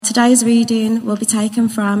today's reading will be taken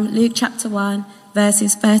from Luke chapter 1,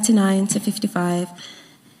 verses 39 to 55.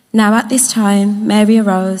 Now at this time, Mary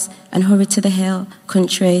arose and hurried to the hill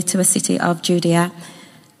country to a city of Judea,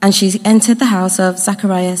 and she entered the house of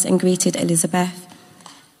Zacharias and greeted Elizabeth.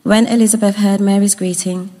 When Elizabeth heard Mary's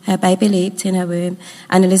greeting, her baby leaped in her womb,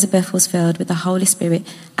 and Elizabeth was filled with the Holy Spirit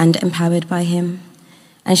and empowered by him.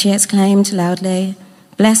 And she exclaimed loudly,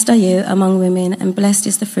 "Blessed are you among women, and blessed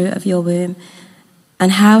is the fruit of your womb.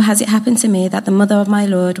 And how has it happened to me that the mother of my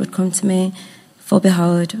Lord would come to me? For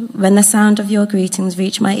behold, when the sound of your greetings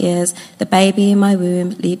reached my ears, the baby in my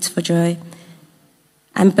womb leaped for joy.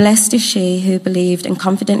 And blessed is she who believed and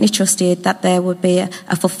confidently trusted that there would be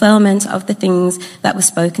a fulfillment of the things that were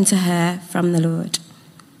spoken to her from the Lord."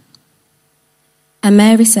 And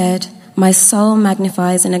Mary said, "My soul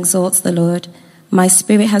magnifies and exalts the Lord. My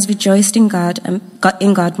spirit has rejoiced in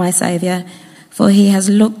God my Saviour, for he has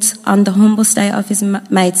looked on the humble state of his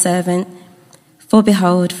maidservant. For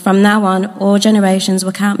behold, from now on all generations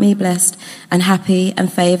will count me blessed and happy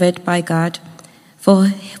and favoured by God.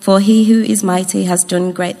 For he who is mighty has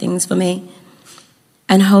done great things for me.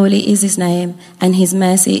 And holy is his name, and his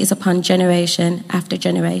mercy is upon generation after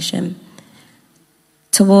generation,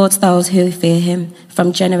 towards those who fear him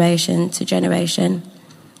from generation to generation.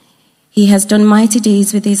 He has done mighty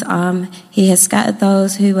deeds with his arm. He has scattered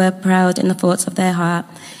those who were proud in the thoughts of their heart.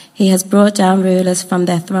 He has brought down rulers from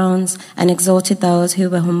their thrones and exalted those who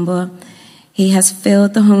were humble. He has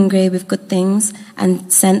filled the hungry with good things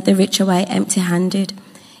and sent the rich away empty-handed.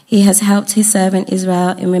 He has helped his servant Israel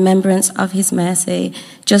in remembrance of his mercy,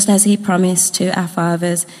 just as he promised to our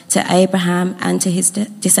fathers, to Abraham and to his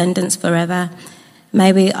descendants forever."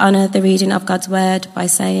 May we honour the reading of God's word by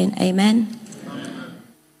saying amen.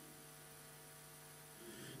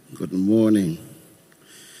 Good morning.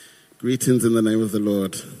 Greetings in the name of the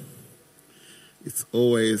Lord. It's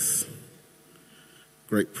always a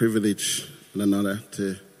great privilege and an honor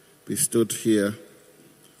to be stood here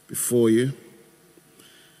before you,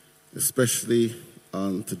 especially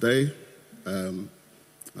on today,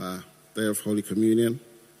 our Day of Holy Communion,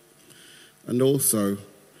 and also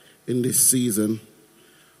in this season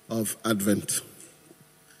of Advent.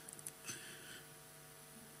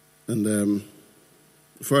 And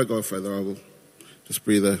before I go further, I will just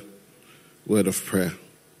breathe a word of prayer.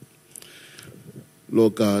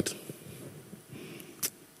 Lord God,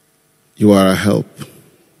 you are our help.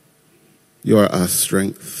 You are our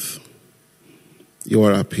strength. You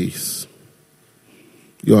are our peace.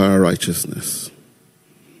 You are our righteousness.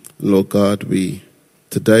 And Lord God,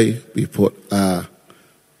 today we put our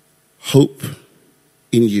hope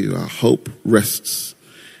in you. Our hope rests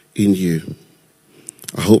in you.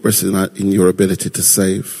 Our hope rests in your ability to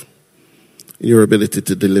save, in your ability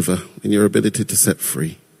to deliver, in your ability to set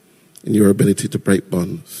free, in your ability to break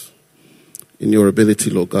bonds, in your ability,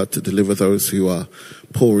 Lord God, to deliver those who are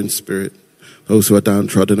poor in spirit, those who are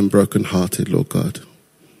downtrodden and brokenhearted, Lord God.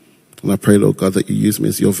 And I pray, Lord God, that you use me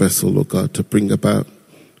as your vessel, Lord God, to bring about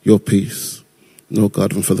your peace, Lord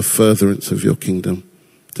God, and for the furtherance of your kingdom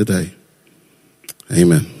today.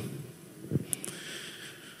 Amen.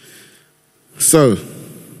 So,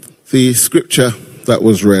 the scripture that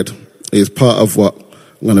was read is part of what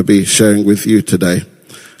I'm going to be sharing with you today.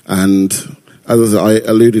 And as I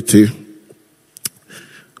alluded to,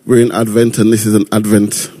 we're in Advent, and this is an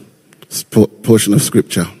Advent portion of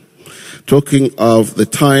scripture, talking of the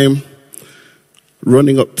time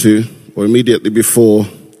running up to or immediately before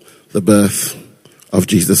the birth of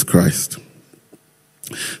Jesus Christ.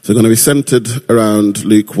 So we're going to be centered around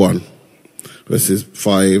Luke 1, verses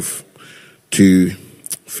 5 to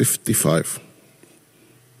 55.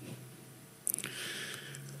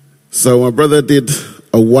 So my brother did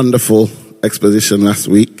a wonderful exposition last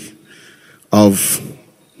week of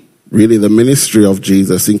really the ministry of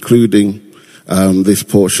Jesus, including this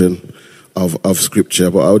portion of scripture.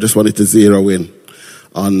 But I just wanted to zero in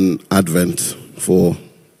on Advent for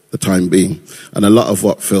the time being. And a lot of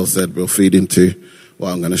what Phil said will feed into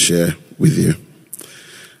what I'm going to share with you.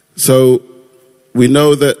 So we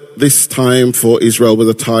know that this time for Israel was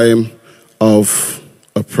a time of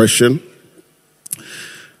oppression.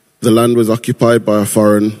 The land was occupied by a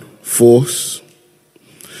foreign force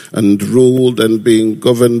and ruled and being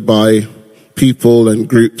governed by people and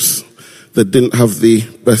groups that didn't have the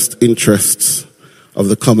best interests of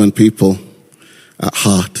the common people at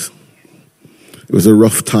heart. It was a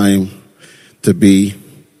rough time to be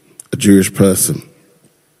a Jewish person.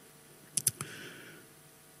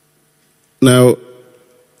 Now,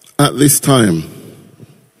 at this time,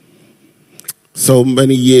 so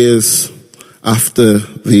many years after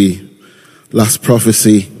the last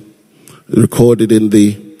prophecy recorded in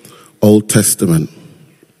the Old Testament.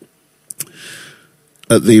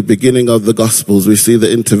 At the beginning of the Gospels, we see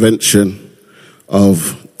the intervention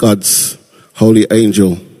of God's holy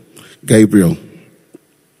angel, Gabriel.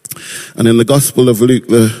 And in the Gospel of Luke,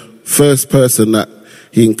 the first person that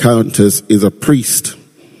he encounters is a priest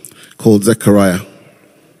called Zechariah.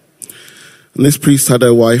 And this priest had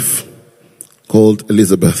a wife called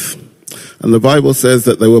Elizabeth. And the Bible says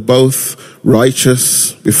that they were both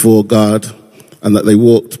righteous before God and that they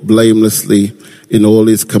walked blamelessly in all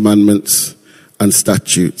his commandments and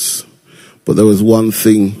statutes. But there was one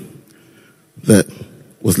thing that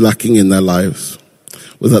was lacking in their lives,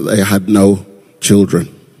 was that they had no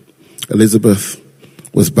children. Elizabeth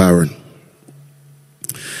was barren.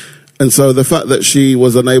 And so the fact that she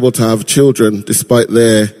was unable to have children, despite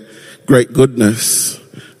their great goodness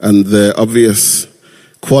and their obvious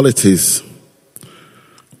qualities,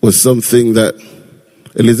 was something that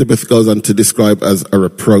Elizabeth goes on to describe as a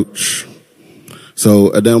reproach.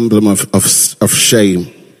 So an emblem of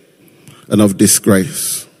shame and of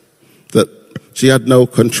disgrace, that she had no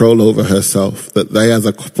control over herself, that they as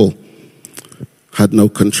a couple had no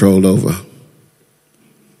control over.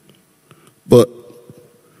 But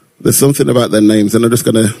there's something about their names, and I'm just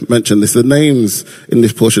going to mention this. The names in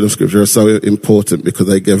this portion of Scripture are so important because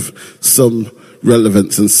they give some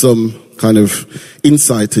relevance and some kind of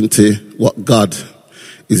insight into what God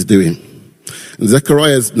is doing. And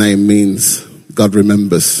Zechariah's name means God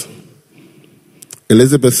remembers.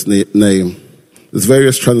 Elizabeth's name, there's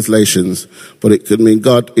various translations, but it could mean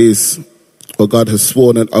God is, or God has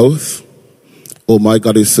sworn an oath, or my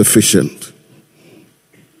God is sufficient.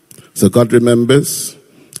 So God remembers,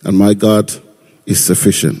 and my God is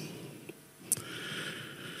sufficient.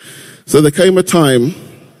 So there came a time,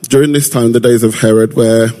 during this time, the days of Herod,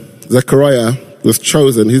 where Zechariah was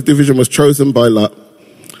chosen, his division was chosen by lot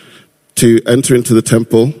to enter into the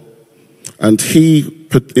temple, and he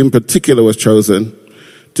in particular was chosen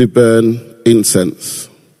to burn incense,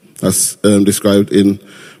 as described in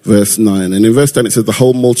verse 9. And in verse 10 it says the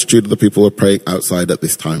whole multitude of the people were praying outside at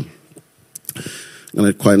this time. I'm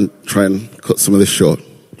going to try and cut some of this short.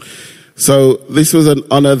 So this was an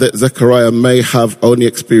honor that Zechariah may have only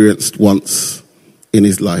experienced once in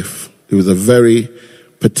his life. It was a very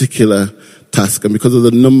particular task, and because of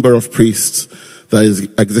the number of priests that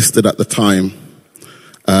existed at the time,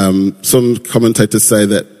 some commentators say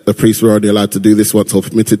that the priests were only allowed to do this once or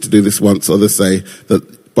permitted to do this once. Others say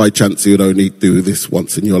that by chance you would only do this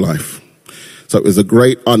once in your life. So it was a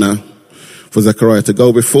great honor for Zechariah to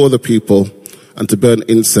go before the people and to burn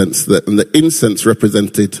incense, and the incense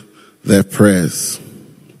represented their prayers.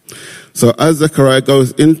 So as Zechariah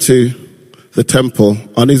goes into the temple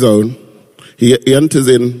on his own, he enters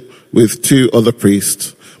in with two other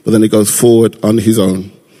priests, but then he goes forward on his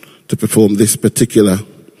own to perform this particular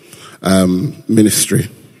ministry.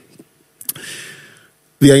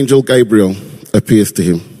 The angel Gabriel appears to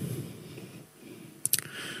him.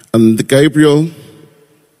 And Gabriel,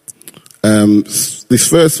 these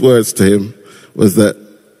first words to him was that,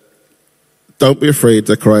 don't be afraid,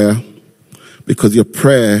 Zechariah, because your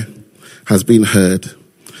prayer has been heard,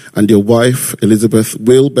 and your wife Elizabeth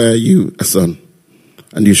will bear you a son,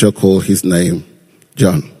 and you shall call his name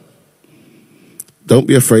John. Don't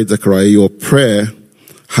be afraid, Zechariah, your prayer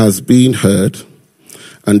has been heard,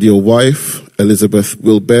 and your wife Elizabeth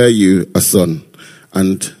will bear you a son,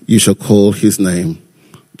 and you shall call his name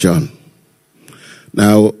John.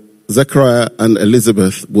 Now, Zechariah and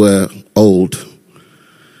Elizabeth were old.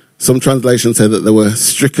 Some translations say that they were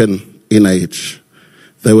stricken in age.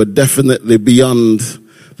 They were definitely beyond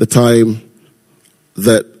the time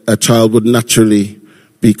that a child would naturally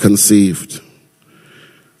be conceived.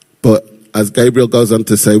 But as Gabriel goes on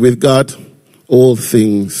to say, with God, all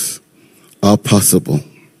things are possible.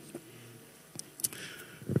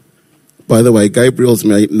 By the way, Gabriel's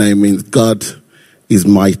name means God is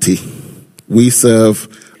mighty. We serve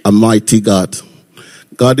a mighty God.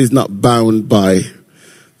 God is not bound by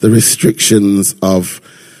the restrictions of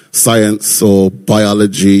science or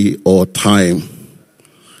biology or time.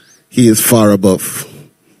 He is far above.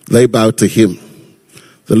 They bow to him.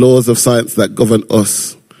 The laws of science that govern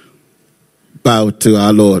us bow to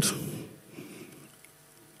our Lord.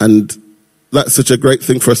 And that's such a great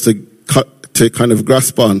thing for us to kind of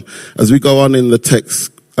grasp on as we go on in the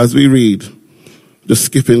text, as we read, just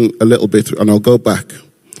skipping a little bit, and I'll go back.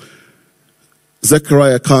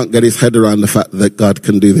 Zechariah can't get his head around the fact that God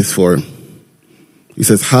can do this for him. He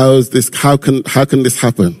says, how can this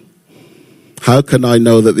happen? How can I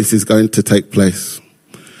know that this is going to take place?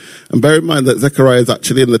 And bear in mind that Zechariah is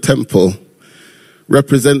actually in the temple in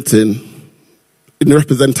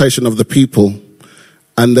representation of the people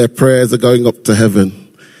and their prayers are going up to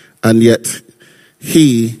heaven, and yet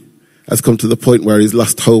he has come to the point where he's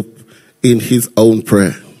lost hope in his own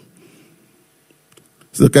prayer.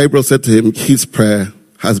 So Gabriel said to him, his prayer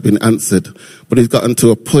has been answered, but he's gotten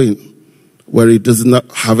to a point where he does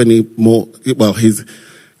not have any more, well, he's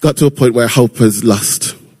got to a point where hope is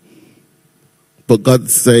lost. But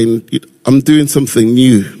God's saying, I'm doing something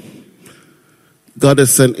new. God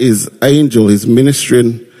has sent his angel, his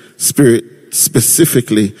ministering spirit,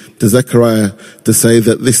 specifically to Zechariah to say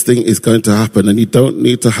that this thing is going to happen, and you don't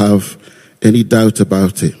need to have any doubt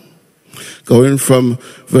about it. Going from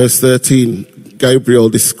verse 13, Gabriel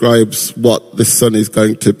describes what this son is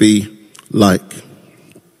going to be like.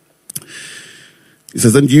 He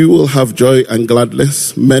says, and you will have joy and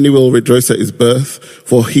gladness. Many will rejoice at his birth,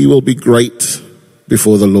 for he will be great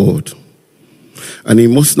before the Lord. And he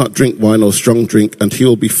must not drink wine or strong drink, and he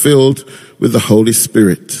will be filled with the Holy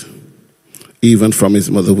Spirit, even from his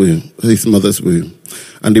mother's womb.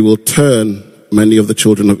 And he will turn many of the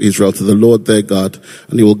children of Israel to the Lord their God,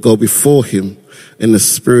 and he will go before him in the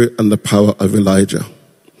spirit and the power of Elijah,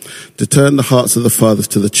 to turn the hearts of the fathers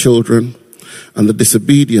to the children, and the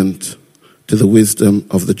disobedient to the wisdom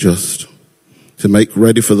of the just, to make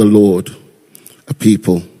ready for the Lord a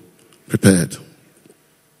people prepared.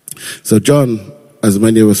 So John, as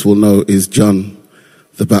many of us will know, is John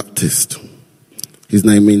the Baptist. His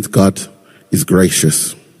name means God is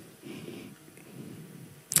gracious.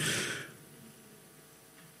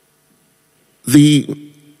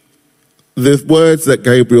 The words that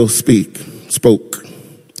Gabriel spoke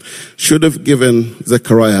should have given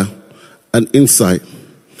Zechariah an insight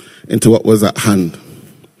into what was at hand,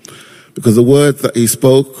 because the words that he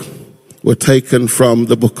spoke were taken from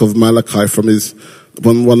the book of Malachi, from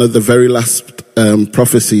one of the very last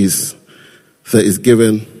prophecies that is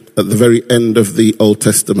given at the very end of the Old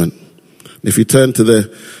Testament. If you turn to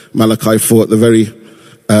the Malachi 4 at the very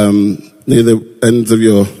near the ends of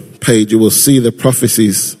your page, you will see the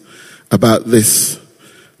prophecies about this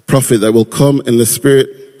prophet that will come in the spirit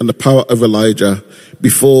and the power of Elijah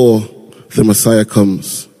before the Messiah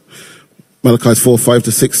comes. Malachi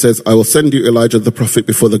 4:5-6 says, I will send you Elijah the prophet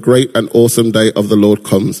before the great and awesome day of the Lord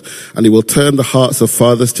comes, and he will turn the hearts of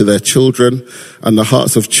fathers to their children and the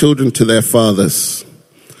hearts of children to their fathers,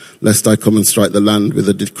 lest I come and strike the land with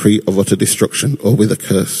a decree of utter destruction or with a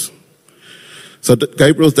curse. So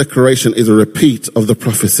Gabriel's declaration is a repeat of the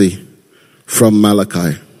prophecy from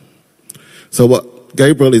Malachi. So what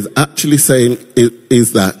Gabriel is actually saying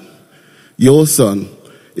is that your son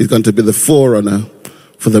is going to be the forerunner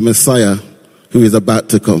for the Messiah who is about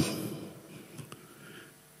to come.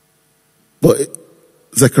 But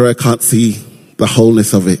Zechariah can't see the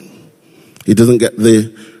wholeness of it. He doesn't get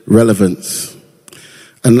the relevance.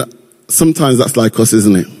 And sometimes that's like us,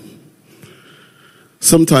 isn't it?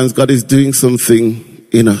 Sometimes God is doing something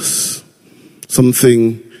in us,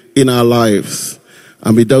 something in our lives,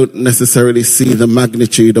 and we don't necessarily see the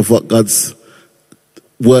magnitude of what God's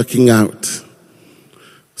working out.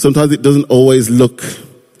 Sometimes it doesn't always look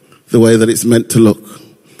the way that it's meant to look.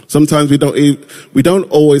 Sometimes we don't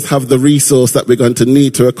always have the resource that we're going to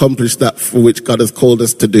need to accomplish that for which God has called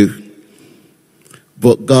us to do.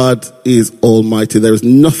 But God is almighty. There is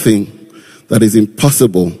nothing that is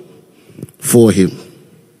impossible for him.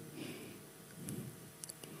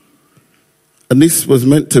 And this was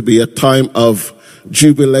meant to be a time of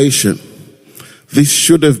jubilation. This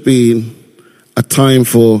should have been a time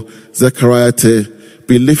for Zechariah to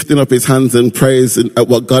be lifting up his hands and praise at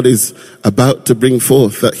what God is about to bring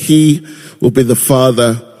forth, that he will be the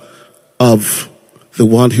father of the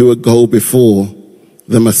one who would go before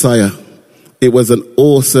the Messiah. It was an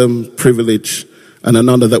awesome privilege and an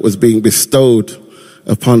honor that was being bestowed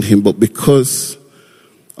upon him, but because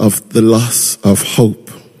of the loss of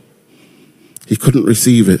hope, he couldn't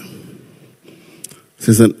receive it. It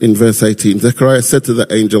says in verse 18, Zechariah said to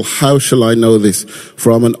the angel, how shall I know this?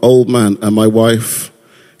 For I'm an old man and my wife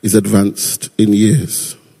is advanced in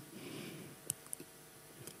years.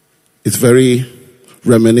 It's very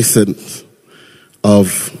reminiscent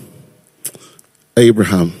of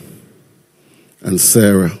Abraham and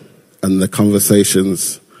Sarah and the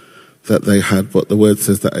conversations that they had. But the word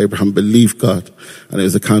says that Abraham believed God and it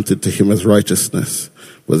was accounted to him as righteousness.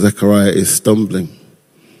 But Zechariah is stumbling.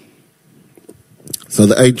 So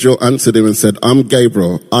the angel answered him and said, I'm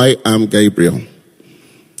Gabriel. I am Gabriel.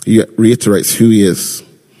 He reiterates who he is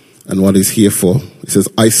and what he's here for. He says,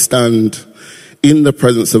 I stand in the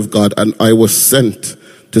presence of God, and I was sent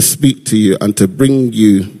to speak to you and to bring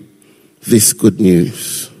you this good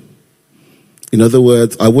news. In other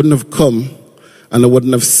words, I wouldn't have come and I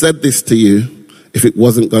wouldn't have said this to you if it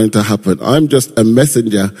wasn't going to happen. I'm just a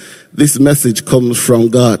messenger. This message comes from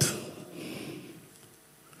God.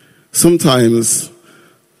 Sometimes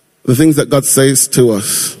the things that God says to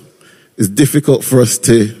us is difficult for us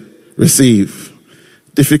to receive,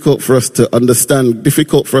 difficult for us to understand,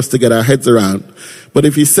 difficult for us to get our heads around. But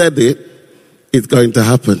if he said it, it's going to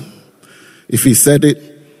happen. If he said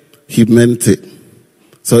it, he meant it.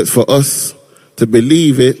 So it's for us to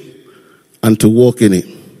believe it and to walk in it.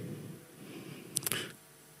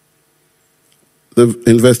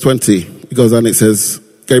 In verse 20, it goes on, it says,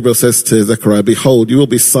 Gabriel says to Zechariah, "Behold, you will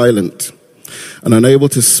be silent and unable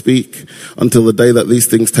to speak until the day that these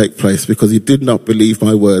things take place, because you did not believe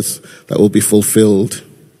my words that will be fulfilled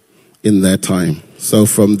in their time." So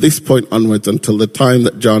from this point onwards until the time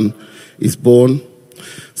that John is born,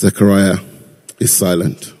 Zechariah is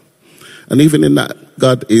silent. And even in that,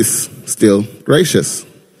 God is still gracious,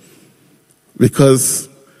 because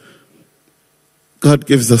God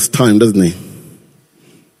gives us time, doesn't he?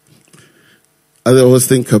 I always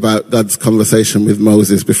think about God's conversation with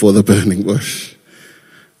Moses before the burning bush.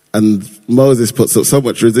 And Moses puts up so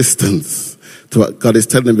much resistance to what God is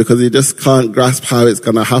telling him, because he just can't grasp how it's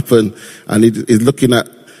going to happen. And he's looking at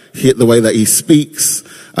the way that he speaks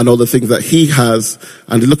and all the things that he has.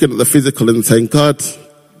 And he's looking at the physical and saying, God,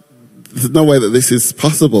 there's no way that this is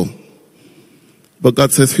possible. But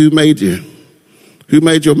God says, who made you? Who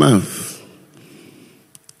made your mouth?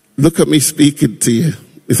 Look at me speaking to you.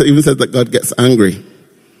 It even says that God gets angry.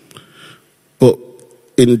 But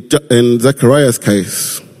in Zechariah's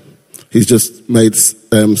case, he's just made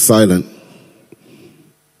silent.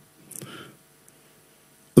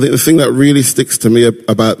 I think the thing that really sticks to me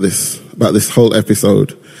about this whole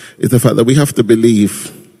episode, is the fact that we have to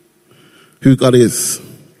believe who God is.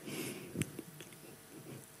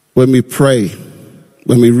 When we pray,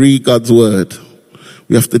 when we read God's word,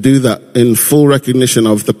 we have to do that in full recognition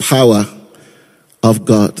of the power of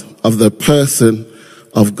God, of the person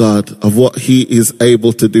of God, of what he is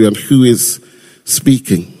able to do and who is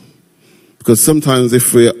speaking. Because sometimes,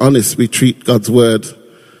 if we're honest, we treat God's word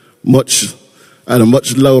at a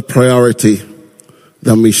much lower priority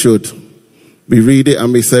than we should. We read it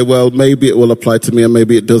and we say, well, maybe it will apply to me and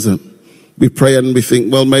maybe it doesn't. We pray and we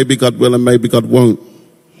think, well, maybe God will and maybe God won't.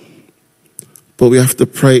 But we have to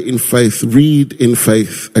pray in faith, read in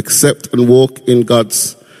faith, accept and walk in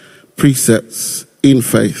God's precepts in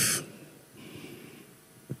faith.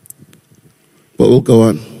 But we'll go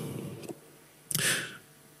on.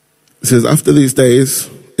 It says, after these days,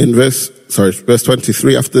 in verse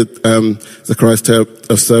 23, after Zechariah's term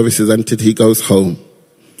of service is ended, he goes home.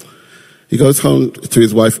 He goes home to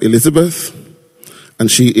his wife Elizabeth, and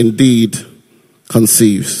she indeed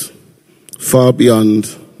conceives, far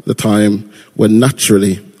beyond the time when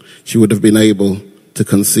naturally she would have been able to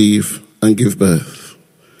conceive and give birth.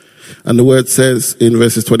 And the word says in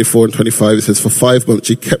verses 24 and 25, it says, "For 5 months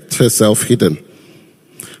she kept herself hidden,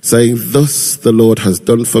 saying, 'Thus the Lord has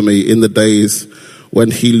done for me in the days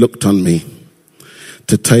when he looked on me,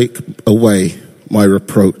 to take away my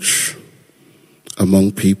reproach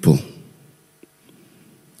among people.'"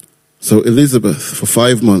 So Elizabeth, for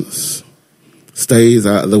 5 months, stays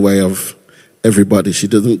out of the way of everybody. She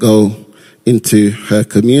doesn't go into her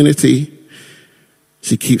community.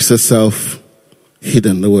 She keeps herself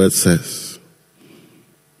hidden, the word says.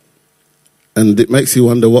 And it makes you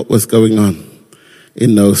wonder what was going on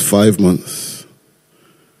in those 5 months.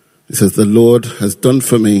 It says, "The Lord has done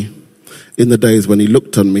for me in the days when he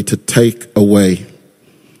looked on me, to take away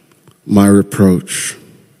my reproach."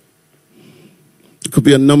 There could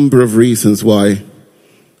be a number of reasons why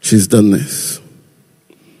she's done this.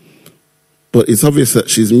 But it's obvious that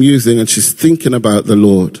she's musing and she's thinking about the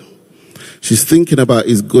Lord. She's thinking about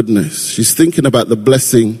his goodness. She's thinking about the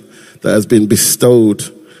blessing that has been bestowed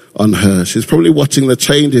on her. She's probably watching the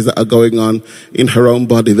changes that are going on in her own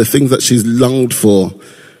body, the things that she's longed for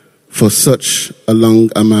such a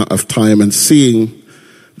long amount of time, and seeing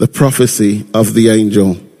the prophecy of the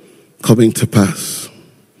angel coming to pass.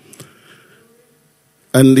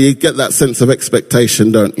 And you get that sense of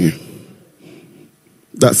expectation, don't you?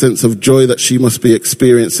 That sense of joy that she must be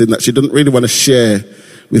experiencing, that she doesn't really want to share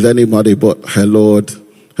with anybody but her Lord,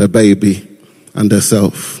 her baby, and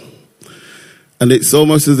herself. And it's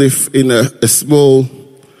almost as if in a small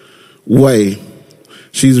way,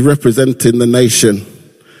 she's representing the nation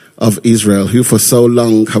of Israel, who for so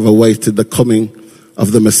long have awaited the coming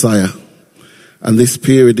of the Messiah. And this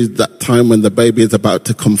period is that time when the baby is about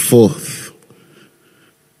to come forth.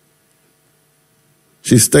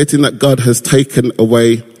 She's stating that God has taken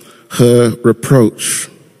away her reproach.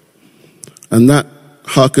 And that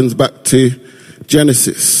harkens back to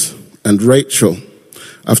Genesis and Rachel,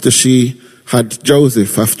 after she had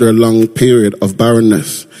Joseph after a long period of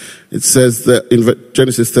barrenness. It says that in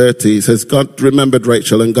Genesis 30, it says, God remembered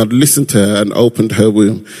Rachel and God listened to her and opened her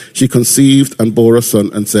womb. She conceived and bore a son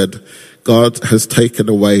and said, God has taken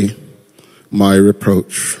away my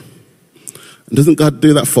reproach. And doesn't God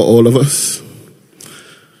do that for all of us?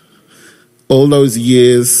 All those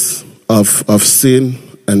years of sin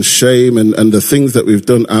and shame and the things that we've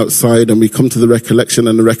done outside, and we come to the recollection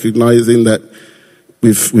and the recognizing that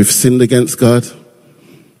we've sinned against God.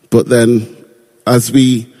 But then as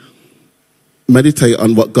we meditate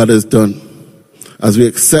on what God has done, as we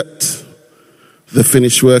accept the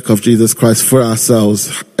finished work of Jesus Christ for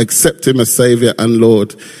ourselves, accept him as Savior and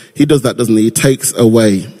Lord, he does that, doesn't he? He takes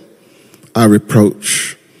away our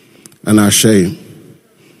reproach and our shame.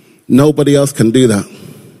 Nobody else can do that.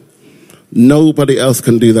 Nobody else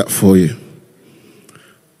can do that for you.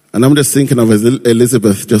 And I'm just thinking of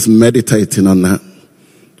Elizabeth just meditating on that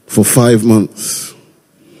for 5 months.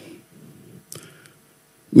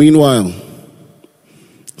 Meanwhile,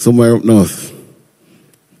 somewhere up north,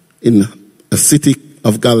 in a city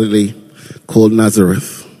of Galilee called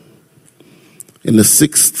Nazareth, in the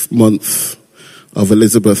 6th month of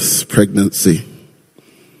Elizabeth's pregnancy,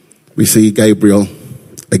 we see Gabriel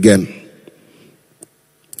again.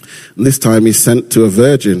 And this time he's sent to a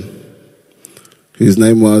virgin whose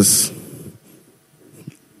name was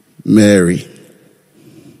Mary.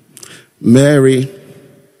 Mary,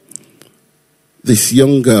 this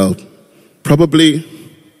young girl, probably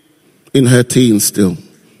in her teens still,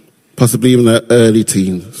 possibly even her early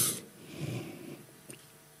teens,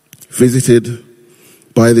 visited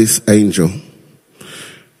by this angel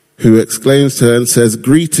who exclaims to her and says,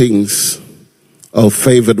 "Greetings, O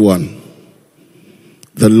favored one.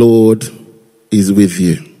 The Lord is with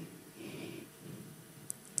you."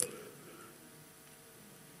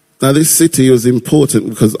 Now this city was important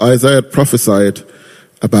because Isaiah had prophesied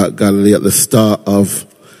about Galilee at the start of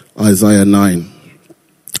Isaiah 9.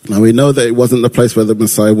 Now we know that it wasn't the place where the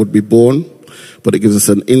Messiah would be born, but it gives us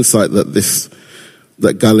an insight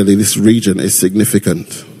that Galilee, this region, is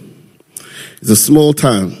significant. It's a small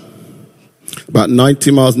town, about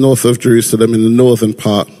 90 miles north of Jerusalem in the northern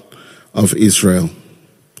part of Israel.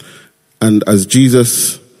 And as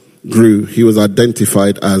Jesus grew, he was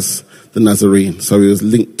identified as the Nazarene, so he was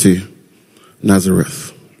linked to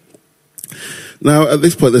Nazareth. Now, at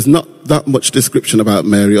this point, there's not that much description about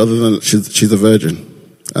Mary other than that she's a virgin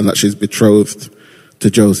and that she's betrothed to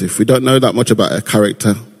Joseph. We don't know that much about her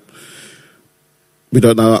character. We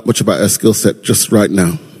don't know that much about her skill set just right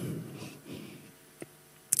now.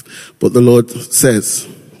 But the Lord says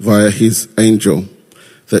via his angel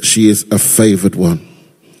that she is a favored one.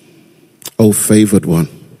 O favored one,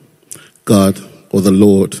 God or the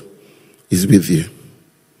Lord is with you.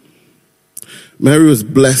 Mary was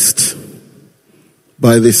blessed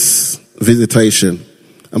by this visitation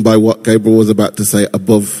and by what Gabriel was about to say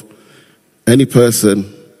above any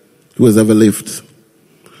person who has ever lived.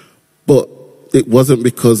 But it wasn't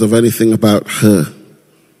because of anything about her,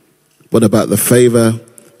 but about the favor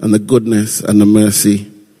and the goodness and the mercy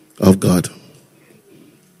of God.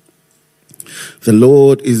 The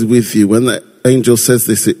Lord is with you. When the angel says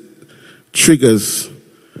this, it triggers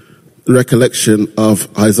the recollection of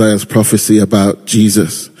Isaiah's prophecy about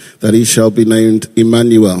Jesus, that he shall be named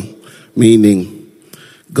Emmanuel, meaning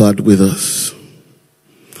God with us.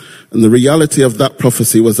 And the reality of that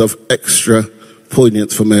prophecy was of extra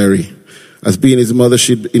poignance for Mary. As being his mother,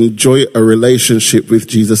 she'd enjoy a relationship with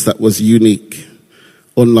Jesus that was unique,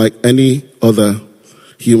 unlike any other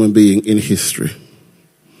human being in history.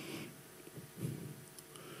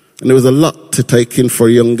 And there was a lot to take in for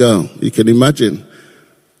a young girl. You can imagine.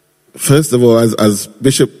 First of all, as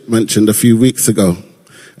Bishop mentioned a few weeks ago,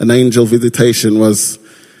 an angel visitation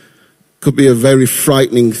could be a very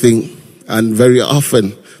frightening thing. And very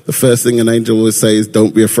often, the first thing an angel will say is,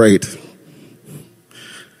 "Don't be afraid."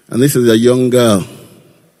 And this is a young girl.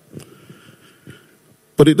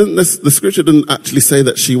 But the scripture didn't actually say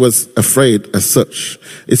that she was afraid as such.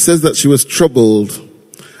 It says that she was troubled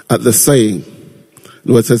at the saying. In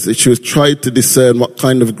other words, it says that she was tried to discern what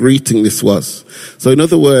kind of greeting this was. So in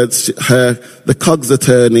other words, the cogs are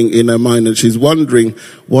turning in her mind and she's wondering,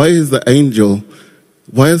 why has this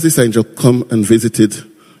angel come and visited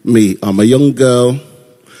me? I'm a young girl.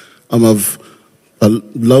 I'm of a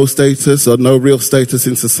low status or no real status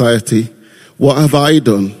in society. What have I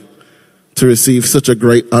done to receive such a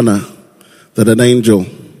great honor that an angel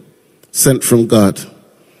sent from God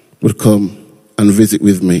would come and visit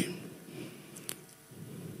with me?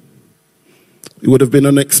 It would have been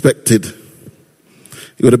unexpected.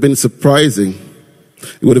 It would have been surprising.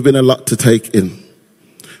 It would have been a lot to take in.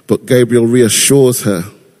 But Gabriel reassures her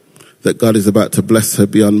that God is about to bless her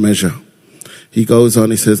beyond measure. He goes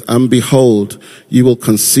on, he says, and behold, you will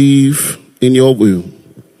conceive in your womb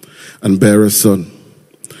and bear a son,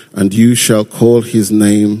 and you shall call his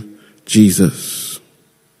name Jesus.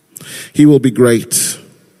 He will be great,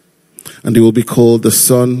 and he will be called the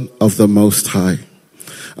Son of the Most High.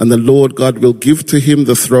 And the Lord God will give to him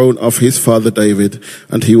the throne of his father David,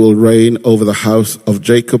 and he will reign over the house of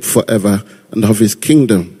Jacob forever, and of his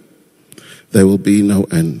kingdom there will be no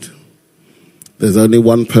end. There's only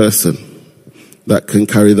one person that can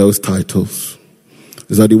carry those titles.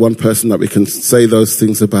 There's only one person that we can say those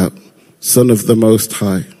things about. Son of the Most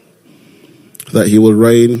High. That he will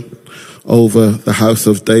reign over the house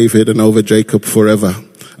of David and over Jacob forever,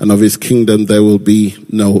 and of his kingdom there will be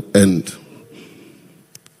no end.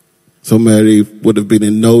 So Mary would have been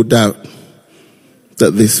in no doubt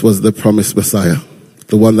that this was the promised Messiah,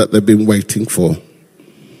 the one that they've been waiting for.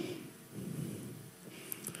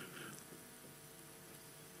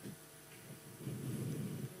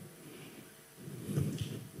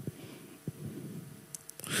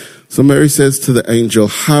 So Mary says to the angel,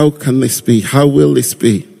 how can this be? How will this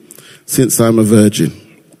be, since I'm a virgin?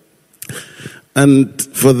 And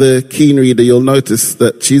for the keen reader, you'll notice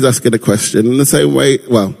that she's asking a question in the same way.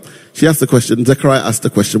 Well, she asked the question, Zechariah asked the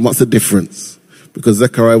question, what's the difference? Because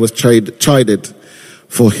Zechariah was chided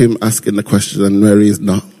for him asking the question, and Mary is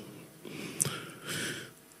not.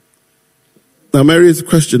 Now, Mary's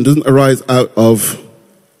question doesn't arise out of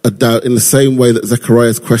a doubt in the same way that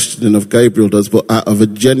Zechariah's questioning of Gabriel does, but out of a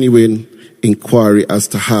genuine inquiry as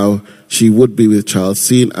to how she would be with child,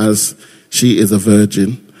 seeing as she is a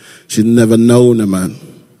virgin. She'd never known a man.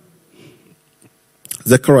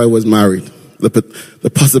 Zechariah was married.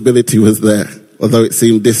 The possibility was there, although it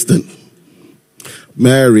seemed distant.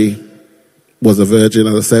 Mary was a virgin,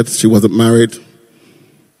 as I said. She wasn't married.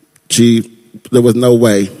 There was no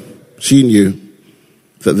way. She knew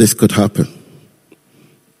that this could happen.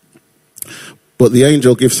 But the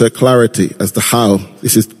angel gives her clarity as to how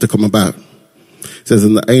this is to come about. It says,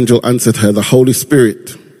 and the angel answered her, the Holy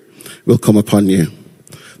Spirit will come upon you.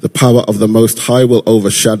 The power of the Most High will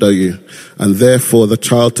overshadow you, and therefore the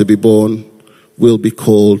child to be born will be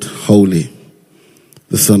called Holy,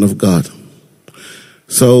 the Son of God.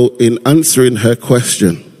 So in answering her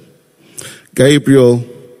question, Gabriel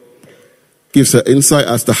gives her insight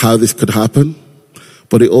as to how this could happen,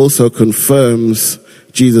 but it also confirms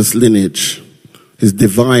Jesus' lineage, his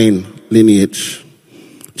divine lineage.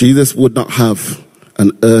 Jesus would not have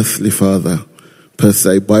an earthly father per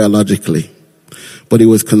se, biologically, but he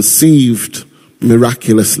was conceived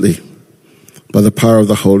miraculously by the power of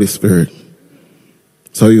the Holy Spirit.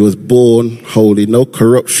 So he was born holy, no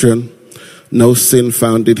corruption, no sin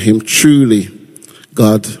found in him, truly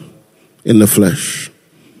God in the flesh,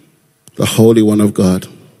 the Holy One of God,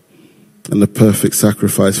 and the perfect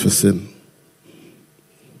sacrifice for sin.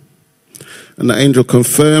 And the angel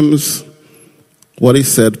confirms what he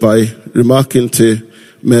said by remarking to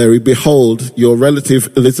Mary, behold, your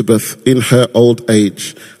relative Elizabeth in her old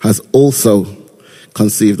age has also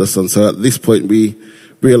conceived a son. So at this point we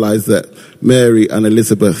realize that Mary and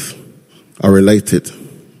Elizabeth are related.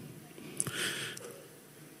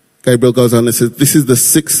 Gabriel goes on and says, this is the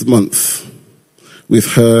 6th month with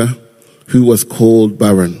her who was called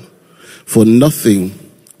barren, for nothing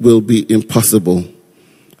will be impossible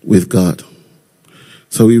with God.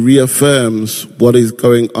 So he reaffirms what is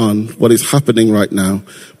going on, what is happening right now,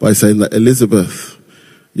 by saying that Elizabeth,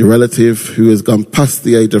 your relative who has gone past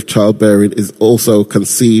the age of childbearing, is also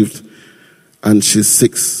conceived, and she's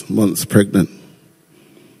 6 months pregnant.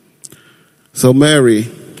 So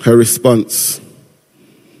Mary, her response,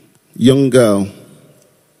 young girl,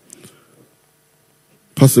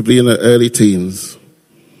 possibly in her early teens,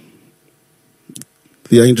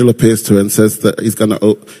 the angel appears to her and says that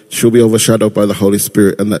she'll be overshadowed by the Holy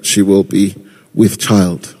Spirit and that she will be with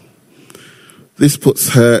child. This puts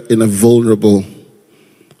her in a vulnerable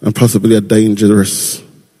and possibly a dangerous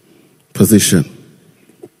position.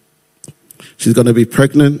 She's going to be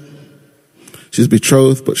pregnant. She's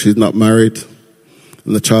betrothed, but she's not married.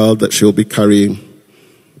 And the child that she'll be carrying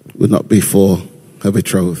will not be for her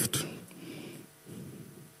betrothed.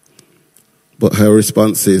 But her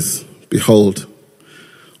response is, behold,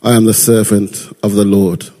 I am the servant of the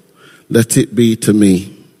Lord. Let it be to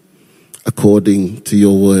me according to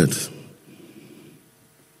your word.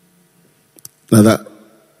 Now that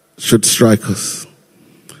should strike us.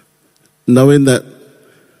 Knowing that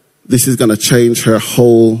this is going to change her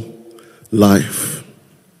whole life.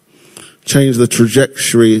 Change the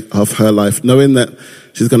trajectory of her life. Knowing that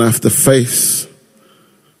she's going to have to face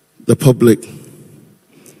the public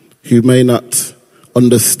who may not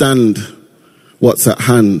understand what's at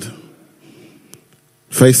hand.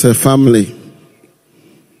 Face her family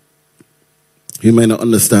who may not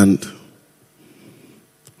understand.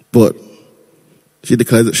 But she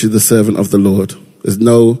declares that she's the servant of the Lord. There's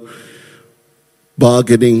no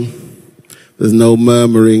bargaining. There's no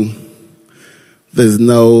murmuring. There's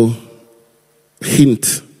no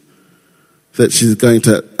hint that she's going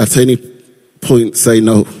to at any point say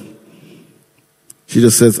no. She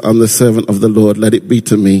just says, I'm the servant of the Lord. Let it be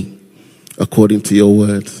to me according to your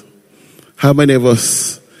word. How many of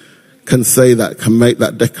us can say that, can make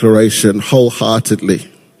that declaration wholeheartedly?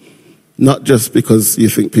 Not just because you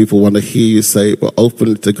think people want to hear you say it, but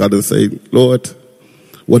openly to God and say, Lord,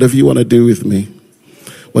 whatever you want to do with me,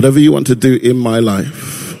 whatever you want to do in my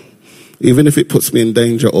life, even if it puts me in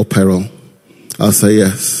danger or peril, I'll say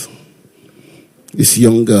yes. This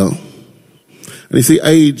young girl. And you see,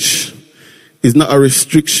 age is not a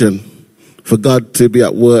restriction for God to be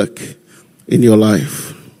at work in your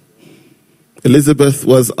life. Elizabeth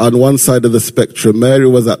was on one side of the spectrum, Mary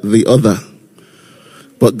was at the other.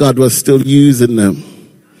 But God was still using them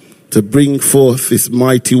to bring forth this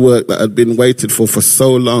mighty work that had been waited for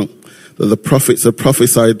so long, that the prophets have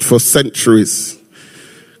prophesied for centuries.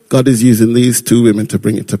 God is using these two women to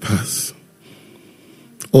bring it to pass.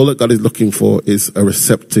 All that God is looking for is a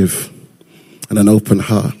receptive and an open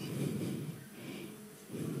heart.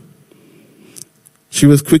 She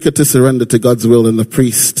was quicker to surrender to God's will than the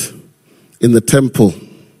priest in the temple.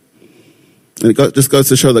 And it just goes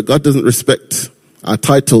to show that God doesn't respect our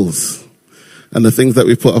titles and the things that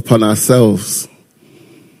we put upon ourselves.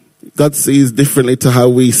 God sees differently to how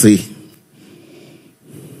we see.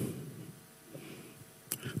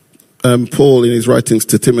 Paul, in his writings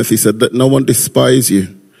to Timothy, said, let no one despise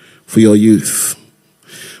you for your youth,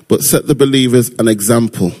 but set the believers an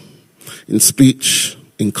example in speech,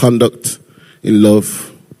 in conduct, in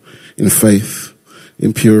love, in faith,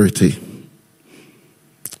 in purity.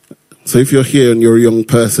 So if you're here and you're a young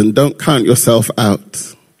person, don't count yourself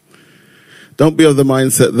out. Don't be of the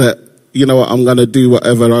mindset that, you know what, I'm going to do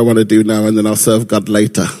whatever I want to do now and then I'll serve God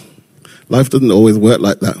later. Life doesn't always work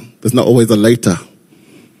like that. There's not always a later.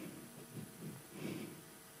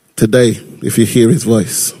 Today, if you hear his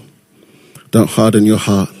voice, don't harden your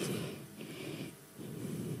heart.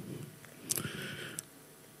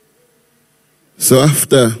 So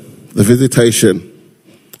after the visitation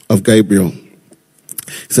of Gabriel,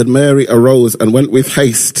 he said, Mary arose and went with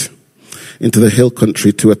haste into the hill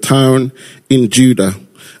country to a town in Judah,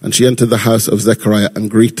 and she entered the house of Zechariah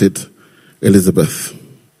and greeted Elizabeth.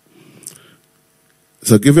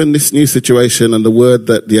 So given this new situation and the word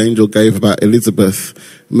that the angel gave about Elizabeth,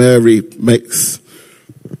 Mary goes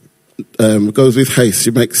with haste. She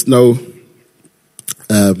makes no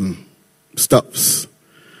stops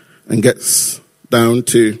and gets down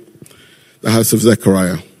to the house of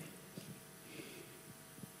Zechariah.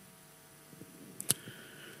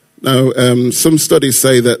 Now, some studies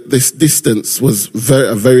say that this distance was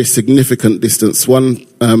a very significant distance. One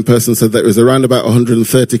person said that it was around about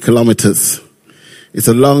 130 kilometers. It's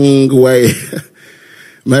a long way.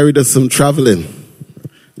 Mary does some traveling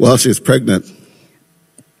while she's pregnant.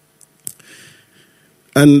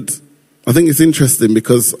 And I think it's interesting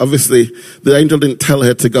because obviously the angel didn't tell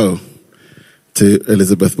her to go to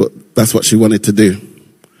Elizabeth, but that's what she wanted to do.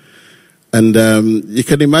 And you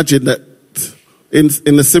can imagine that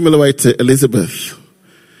in a similar way to Elizabeth,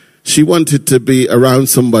 she wanted to be around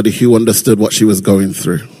somebody who understood what she was going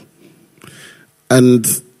through. And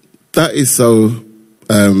that is so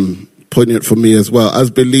poignant for me as well.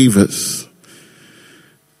 As believers,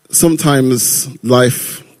 sometimes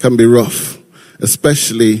life can be rough,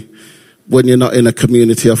 especially when you're not in a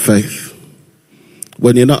community of faith.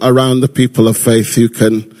 When you're not around the people of faith who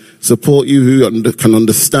can support you, who can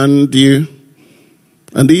understand you.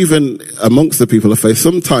 And even amongst the people of faith,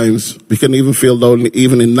 sometimes we can even feel lonely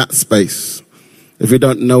even in that space. If we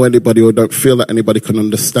don't know anybody or don't feel that anybody can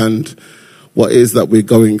understand what it is that we're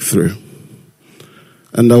going through.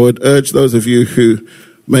 And I would urge those of you who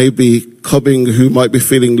may be coming, who might be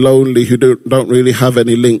feeling lonely, who don't really have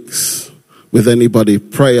any links with anybody,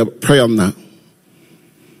 pray on that.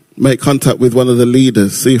 Make contact with one of the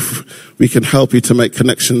leaders. See if we can help you to make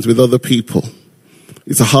connections with other people.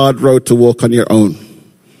 It's a hard road to walk on your own.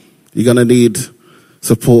 You're going to need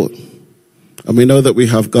support. And we know that we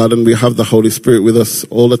have God and we have the Holy Spirit with us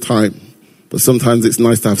all the time. But sometimes it's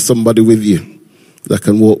nice to have somebody with you that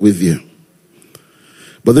can walk with you.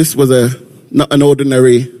 But this was not an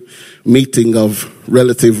ordinary meeting of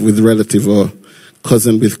relative with relative or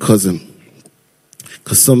cousin with cousin.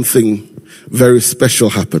 because something very special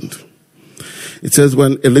happened. It says,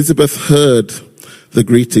 when Elizabeth heard the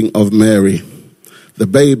greeting of Mary, the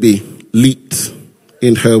baby leaped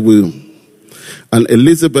in her womb, and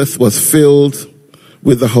Elizabeth was filled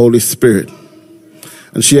with the Holy Spirit.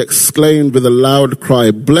 And she exclaimed with a loud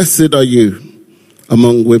cry, "Blessed are you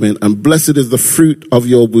among women, and blessed is the fruit of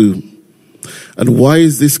your womb. And why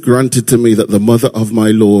is this granted to me, that the mother of my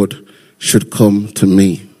Lord should come to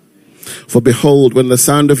me? For behold, when the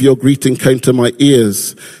sound of your greeting came to my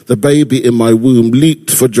ears, the baby in my womb leaped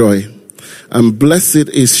for joy. And blessed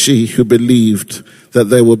is she who believed that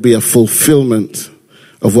there would be a fulfillment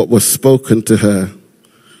of what was spoken to her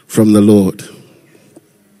from the Lord."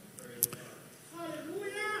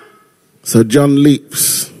 So John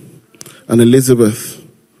leaps, and Elizabeth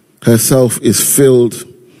herself is filled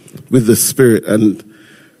with the Spirit, and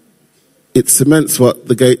it cements what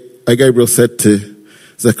Gabriel said to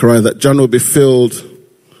Zechariah, that John will be filled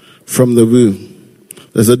from the womb.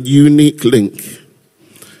 There's a unique link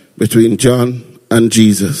between John and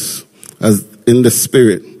Jesus, as in the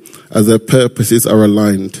Spirit, as their purposes are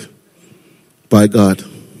aligned by God.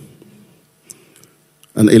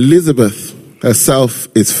 And Elizabeth herself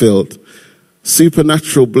is filled.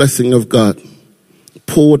 Supernatural blessing of God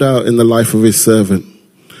poured out in the life of his servant.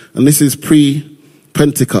 And this is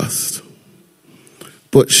pre-Pentecost.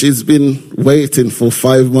 But she's been waiting for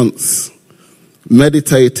 5 months,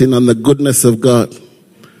 meditating on the goodness of God.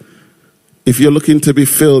 If you're looking to be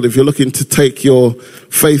filled, if you're looking to take your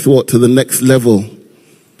faith walk to the next level,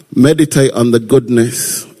 meditate on the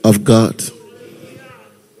goodness of God.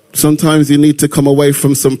 Sometimes you need to come away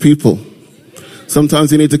from some people.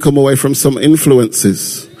 Sometimes you need to come away from some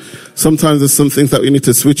influences. Sometimes there's some things that you need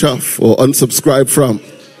to switch off or unsubscribe from.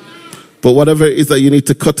 But whatever it is that you need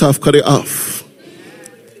to cut it off.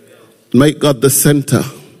 Make God the center.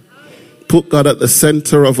 Put God at the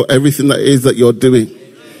center of everything that is that you're doing.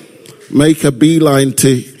 Make a beeline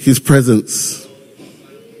to his presence.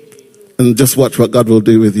 And just watch what God will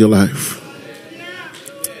do with your life.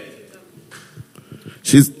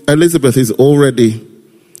 Elizabeth is already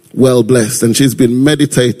well blessed, and she's been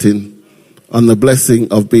meditating on the blessing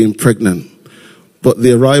of being pregnant. But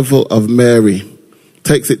the arrival of Mary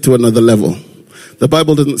takes it to another level. The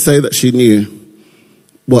Bible doesn't say that she knew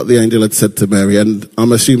what the angel had said to Mary, and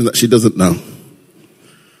I'm assuming that she doesn't know.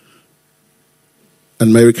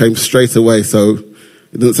 And Mary came straight away, so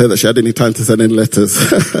it doesn't say that she had any time to send in letters.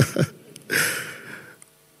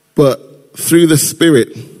 But through the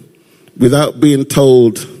Spirit, without being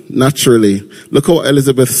told naturally, look at what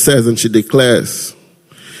Elizabeth says, and she declares.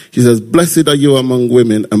 She says, "Blessed are you among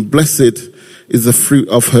women, and blessed is the fruit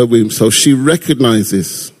of her womb." So she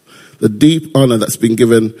recognizes the deep honor that's been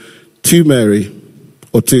given to Mary,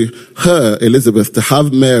 or to her, Elizabeth, to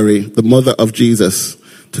have Mary, the mother of Jesus,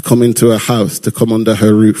 to come into her house, to come under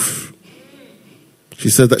her roof. She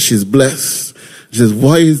says that she's blessed. She says,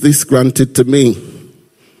 "Why is this granted to me,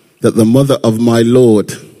 that the mother of my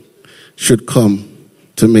Lord should come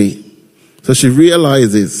to me?" So she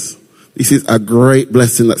realizes this is a great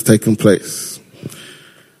blessing that's taken place.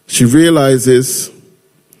 She realizes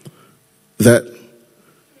that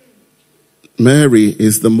Mary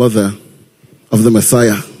is the mother of the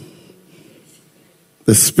Messiah.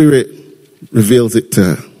 The Spirit reveals it to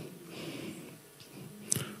her.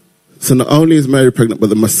 So not only is Mary pregnant, but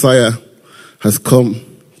the Messiah has come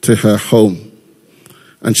to her home.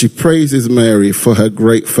 And she praises Mary for her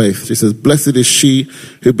great faith. She says, "Blessed is she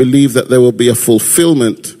who believed that there will be a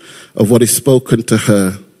fulfillment of what is spoken to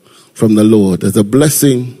her from the Lord." There's a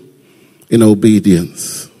blessing in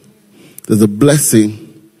obedience. There's a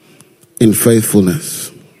blessing in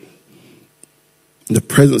faithfulness. The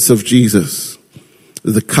presence of Jesus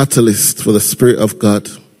is the catalyst for the Spirit of God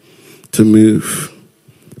to move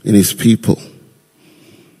in his people.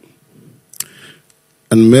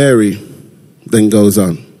 And Mary then goes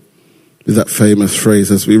on with that famous phrase,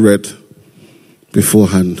 as we read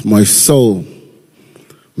beforehand, "My soul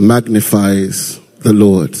magnifies the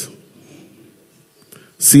Lord."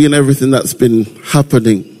 Seeing everything that's been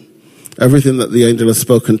happening, everything that the angel has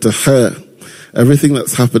spoken to her, everything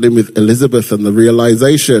that's happening with Elizabeth, and the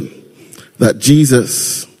realization that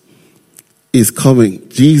Jesus is coming.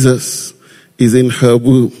 Jesus is in her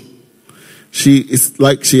womb. She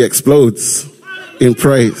explodes in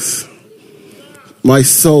praise. My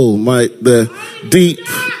soul, the deep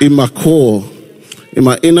in my core, in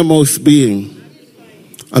my innermost being,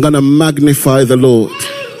 I'm going to magnify the Lord.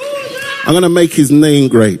 I'm going to make his name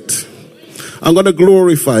great. I'm going to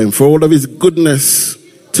glorify him for all of his goodness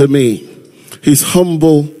to me. His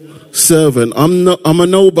humble servant. I'm a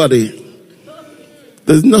nobody.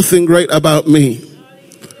 There's nothing great about me.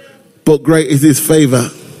 But great is his favor.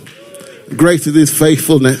 Great is his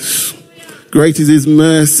faithfulness. Great is his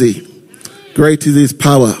mercy. Great is his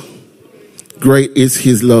power. Great is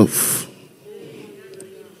his love.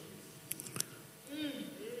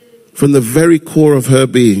 From the very core of her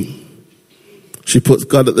being, she puts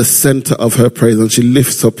God at the center of her praise, and she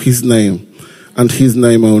lifts up his name and his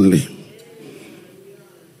name only.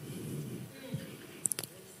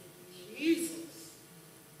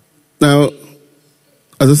 Now,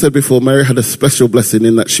 as I said before, Mary had a special blessing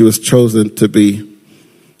in that she was chosen to be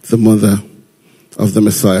the mother of the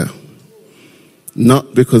Messiah.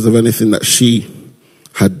 Not because of anything that she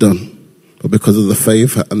had done, but because of the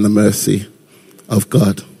favor and the mercy of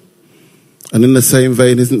God. And in the same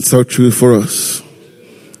vein, isn't so true for us.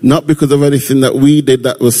 Not because of anything that we did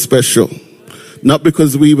that was special. Not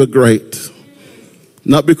because we were great.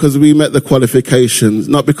 Not because we met the qualifications.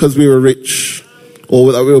 Not because we were rich,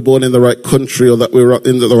 or that we were born in the right country, or that we were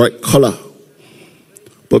in the right color.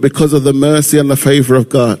 But because of the mercy and the favor of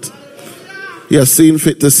God, he has seen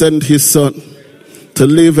fit to send his Son to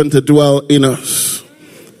live and to dwell in us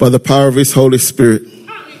by the power of his Holy Spirit.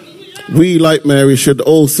 We, like Mary, should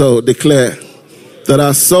also declare that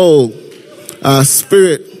our soul, our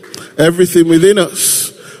spirit, everything within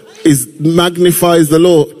us magnifies the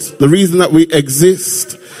Lord. The reason that we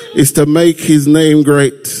exist is to make his name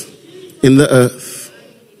great in the earth.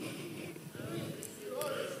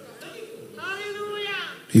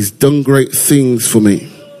 He's done great things for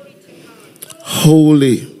me.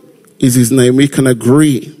 Holy is his name. We can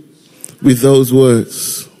agree with those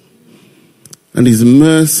words. And his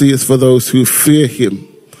mercy is for those who fear him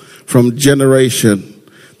from generation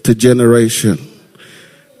to generation.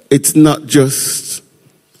 It's not just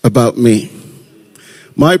about me.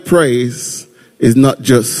 My praise is not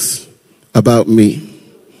just about me.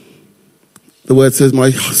 The word says,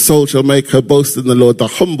 my soul shall make her boast in the Lord. The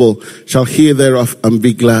humble shall hear thereof and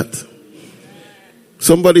be glad.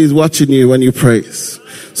 Somebody is watching you when you praise.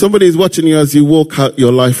 Somebody is watching you as you walk out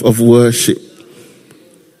your life of worship.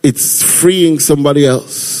 It's freeing somebody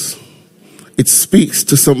else. It speaks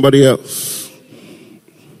to somebody else.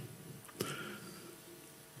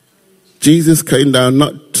 Jesus came down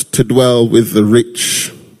not to dwell with the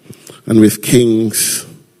rich and with kings,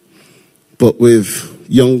 but with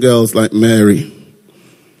young girls like Mary,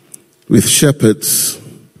 with shepherds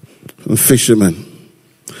and fishermen,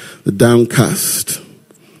 the downcast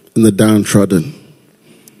and the downtrodden.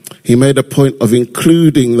 He made a point of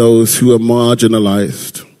including those who were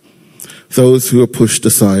marginalized, those who were pushed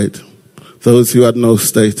aside, those who had no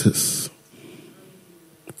status.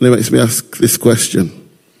 And it makes me ask this question.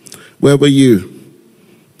 Where were you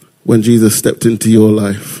when Jesus stepped into your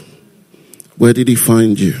life? Where did he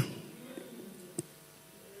find you?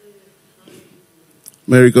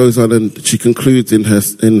 Mary goes on and she concludes in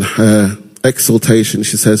her exaltation.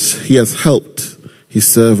 She says, he has helped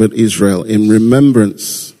his servant Israel in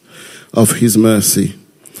remembrance of his mercy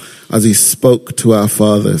as he spoke to our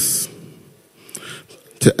fathers,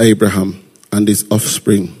 to Abraham and his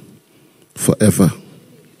offspring forever.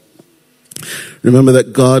 Remember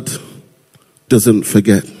that God doesn't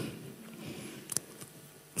forget.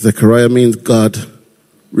 Zechariah means God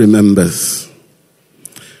remembers.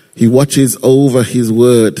 He watches over his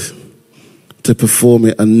word to perform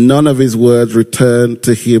it, and none of his words return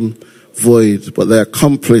to him void, but they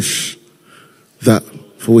accomplish that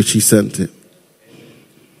for which he sent it.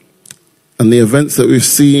 And the events that we've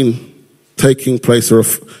seen taking place are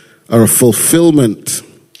a fulfillment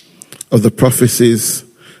of the prophecies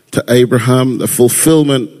to Abraham, the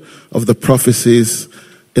fulfillment of the prophecies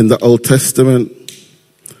in the Old Testament.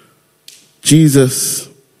 Jesus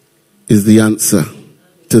is the answer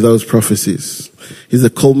to those prophecies. He's a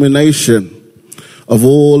culmination of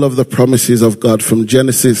all of the promises of God from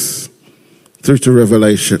Genesis through to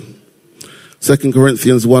Revelation. 2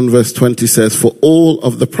 Corinthians 1 verse 20 says, for all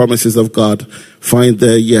of the promises of God find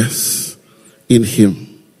their yes in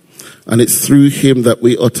him. And it's through him that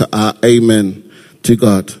we utter our amen to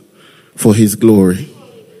God for his glory.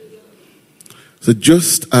 So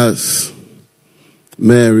just as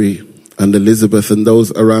Mary and Elizabeth and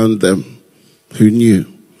those around them who knew,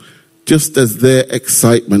 just as their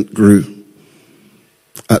excitement grew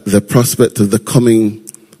at the prospect of the coming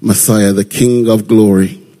Messiah, the King of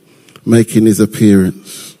glory, making his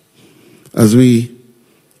appearance, as we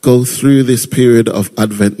go through this period of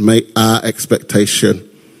Advent, may our expectation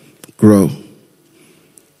grow.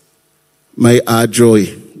 May our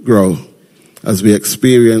joy grow as we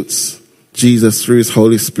experience Jesus through his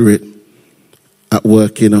Holy Spirit at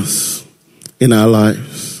work in us, in our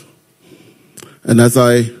lives. And as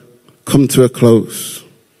I come to a close,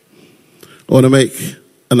 I want to make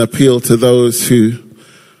an appeal to those who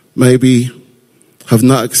maybe have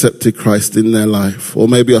not accepted Christ in their life, or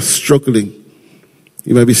maybe are struggling.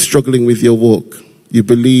 You may be struggling with your walk. You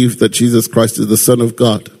believe that Jesus Christ is the Son of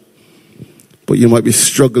God, but you might be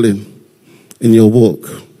struggling in your walk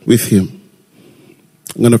with him.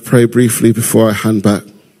 I'm going to pray briefly before I hand back.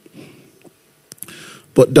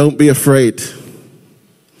 But don't be afraid.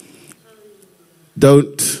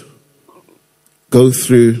 Don't go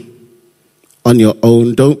through on your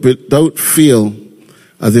own. Don't feel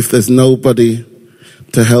as if there's nobody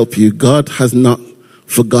to help you. God has not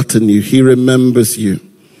forgotten you. He remembers you.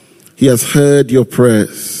 He has heard your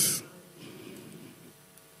prayers.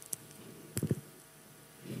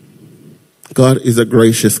 God is a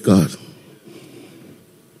gracious God.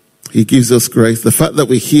 He gives us grace. The fact that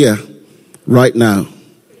we're here right now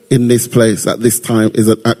in this place at this time is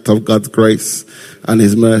an act of God's grace and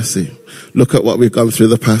his mercy. Look at what we've gone through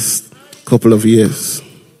the past couple of years.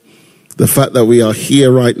 The fact that we are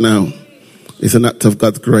here right now is an act of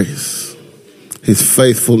God's grace, his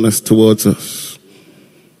faithfulness towards us.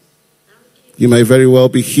 You may very well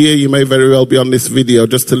be here, you may very well be on this video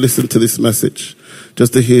just to listen to this message,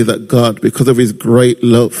 just to hear that God, because of his great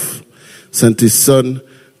love, sent his Son,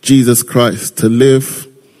 Jesus Christ, to live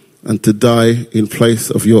and to die in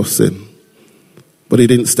place of your sin. But he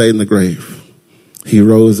didn't stay in the grave. He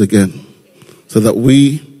rose again, so that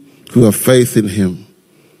we who have faith in him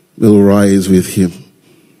will rise with him.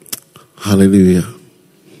 Hallelujah.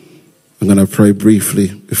 I'm going to pray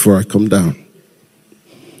briefly before I come down.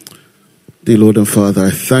 Dear Lord and Father, I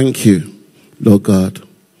thank you, Lord God,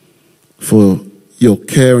 for your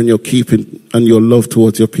care and your keeping and your love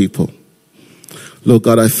towards your people. Lord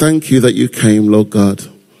God, I thank you that you came, Lord God.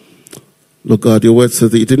 Lord God, your word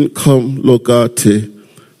says that you didn't come, Lord God, to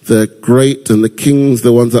the great and the kings,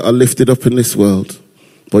 the ones that are lifted up in this world,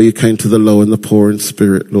 but you came to the low and the poor in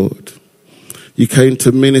spirit, Lord. You came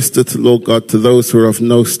to minister to, Lord God, to those who are of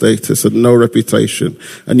no status and no reputation.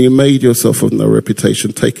 And you made yourself of no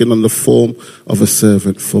reputation, taking on the form of a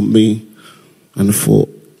servant for me and for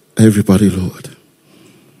everybody, Lord.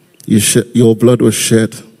 Your blood was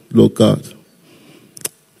shed, Lord God,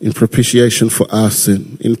 in propitiation for our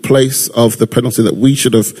sin, in place of the penalty that we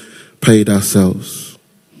should have paid ourselves.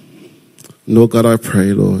 Lord God, I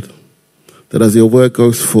pray, Lord, that as your word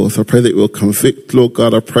goes forth, I pray that it will convict, Lord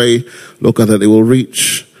God. I pray, Lord God, that it will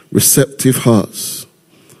reach receptive hearts,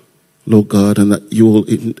 Lord God, and that you will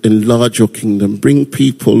enlarge your kingdom. Bring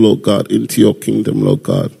people, Lord God, into your kingdom, Lord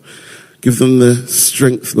God. Give them the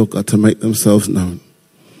strength, Lord God, to make themselves known.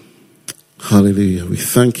 Hallelujah. We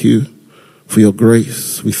thank you for your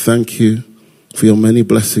grace. We thank you for your many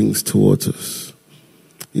blessings towards us.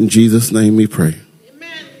 In Jesus' name we pray.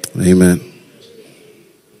 Amen. Amen.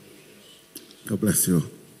 God bless you all.